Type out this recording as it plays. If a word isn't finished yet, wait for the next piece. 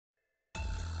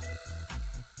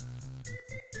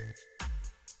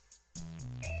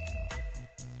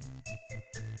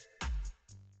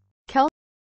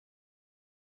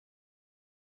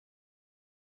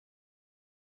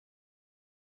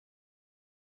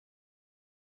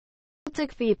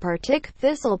Celtic v Partick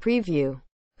Thistle preview.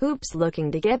 Hoops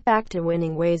looking to get back to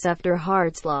winning ways after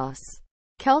Hearts' loss.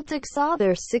 Celtic saw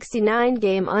their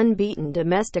 69-game unbeaten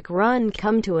domestic run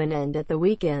come to an end at the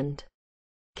weekend.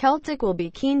 Celtic will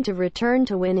be keen to return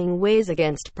to winning ways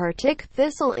against Partick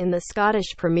Thistle in the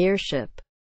Scottish Premiership.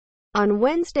 On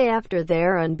Wednesday, after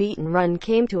their unbeaten run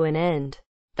came to an end,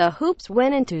 the Hoops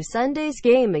went into Sunday's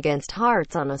game against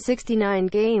Hearts on a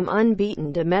 69-game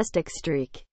unbeaten domestic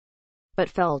streak, but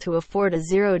fell to a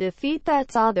 4-0 defeat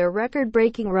that saw their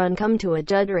record-breaking run come to a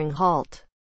juddering halt.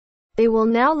 They will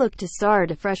now look to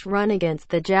start a fresh run against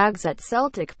the Jags at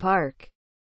Celtic Park,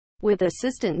 with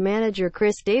assistant manager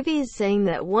Chris Davies saying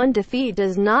that one defeat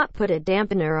does not put a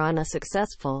dampener on a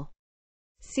successful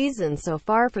season so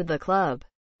far for the club.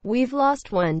 "We've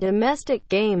lost one domestic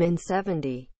game in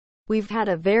 70. We've had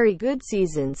a very good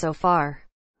season so far,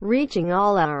 reaching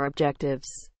all our objectives.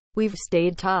 We've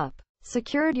stayed top,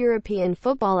 secured European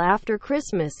football after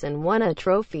Christmas and won a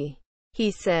trophy," he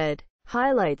said.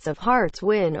 Highlights of Hearts'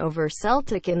 win over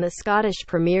Celtic in the Scottish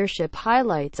Premiership.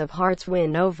 Highlights of Hearts'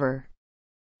 win over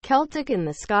Celtic in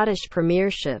the Scottish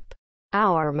Premiership.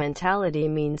 "Our mentality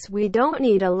means we don't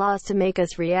need a loss to make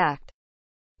us react.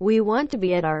 We want to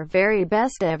be at our very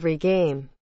best every game.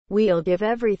 We'll give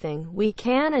everything we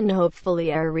can and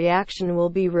hopefully our reaction will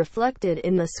be reflected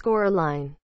in the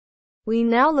scoreline. We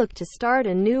now look to start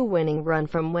a new winning run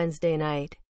from Wednesday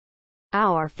night.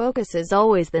 Our focus is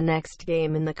always the next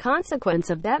game, and the consequence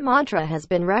of that mantra has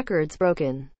been records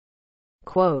broken."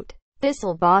 Quote.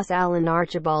 Thistle boss Alan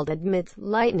Archibald admits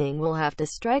Lightning will have to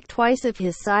strike twice if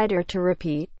his side are to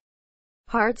repeat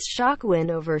Hearts' shock win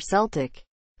over Celtic,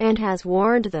 and has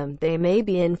warned them they may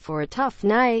be in for a tough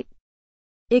night.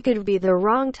 "It could be the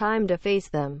wrong time to face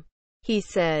them," he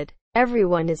said.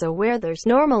 "Everyone is aware there's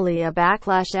normally a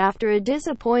backlash after a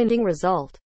disappointing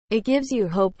result. It gives you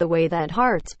hope the way that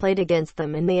Hearts played against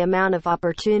them and the amount of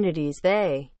opportunities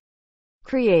they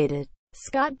created."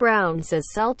 Scott Brown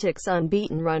says Celtic's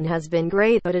unbeaten run has been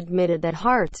great, but admitted that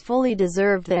Hearts fully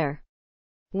deserved their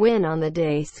win on the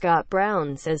day. Scott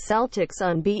Brown says Celtic's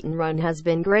unbeaten run has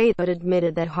been great, but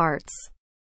admitted that Hearts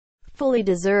fully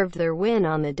deserved their win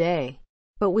on the day.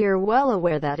 "But we're well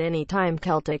aware that any time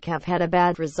Celtic have had a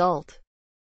bad result,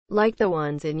 like the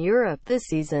ones in Europe this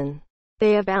season,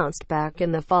 they have bounced back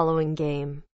in the following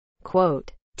game."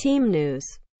 Quote. Team news.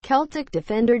 Celtic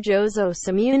defender Jozo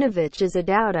Simunovic is a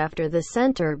doubt after the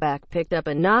centre-back picked up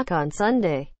a knock on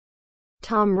Sunday.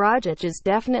 Tom Rogic is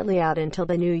definitely out until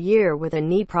the new year with a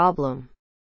knee problem,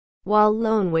 while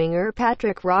lone winger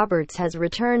Patrick Roberts has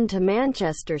returned to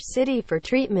Manchester City for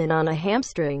treatment on a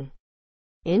hamstring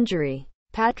injury.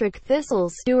 Partick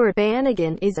Thistle's Stuart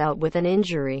Bannigan is out with an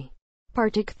injury.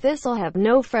 Partick Thistle have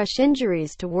no fresh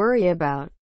injuries to worry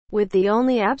about, with the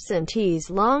only absentees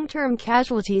long-term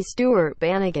casualties Stuart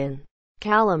Bannigan,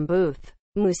 Callum Booth,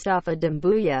 Mustafa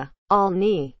Dambuya, all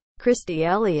knee, Christy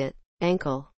Elliott,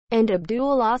 ankle, and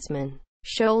Abdul Osman,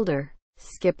 shoulder.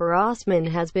 Skipper Osman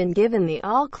has been given the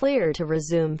all-clear to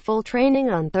resume full training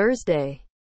on Thursday,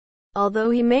 although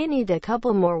he may need a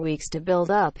couple more weeks to build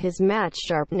up his match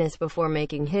sharpness before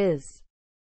making his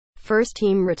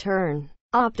first-team return.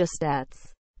 Optastats.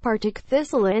 Partick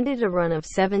Thistle ended a run of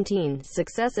 17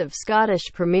 successive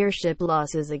Scottish Premiership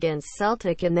losses against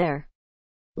Celtic in their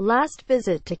last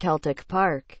visit to Celtic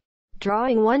Park,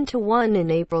 drawing 1-1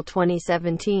 in April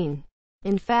 2017.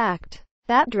 In fact,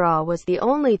 that draw was the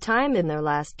only time in their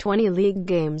last 20 league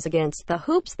games against the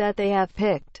Hoops that they have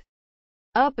picked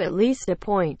up at least a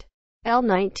point.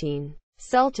 L19.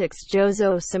 Celtic's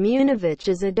Jozo Simunovic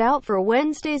is a doubt for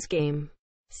Wednesday's game.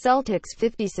 Celtic's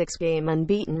 56-game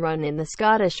unbeaten run in the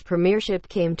Scottish Premiership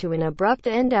came to an abrupt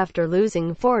end after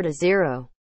losing 4-0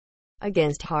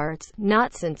 against Hearts.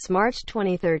 Not since March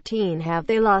 2013 have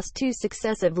they lost two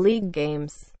successive league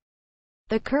games.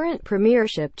 The current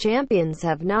Premiership champions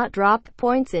have not dropped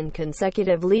points in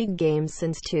consecutive league games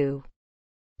since two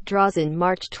draws in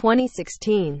March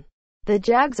 2016. The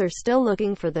Jags are still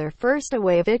looking for their first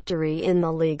away victory in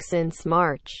the league since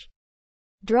March,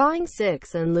 drawing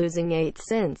 6 and losing 8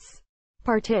 since.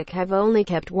 Partick have only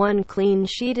kept one clean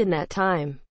sheet in that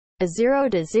time, a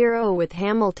 0-0 with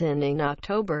Hamilton in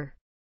October.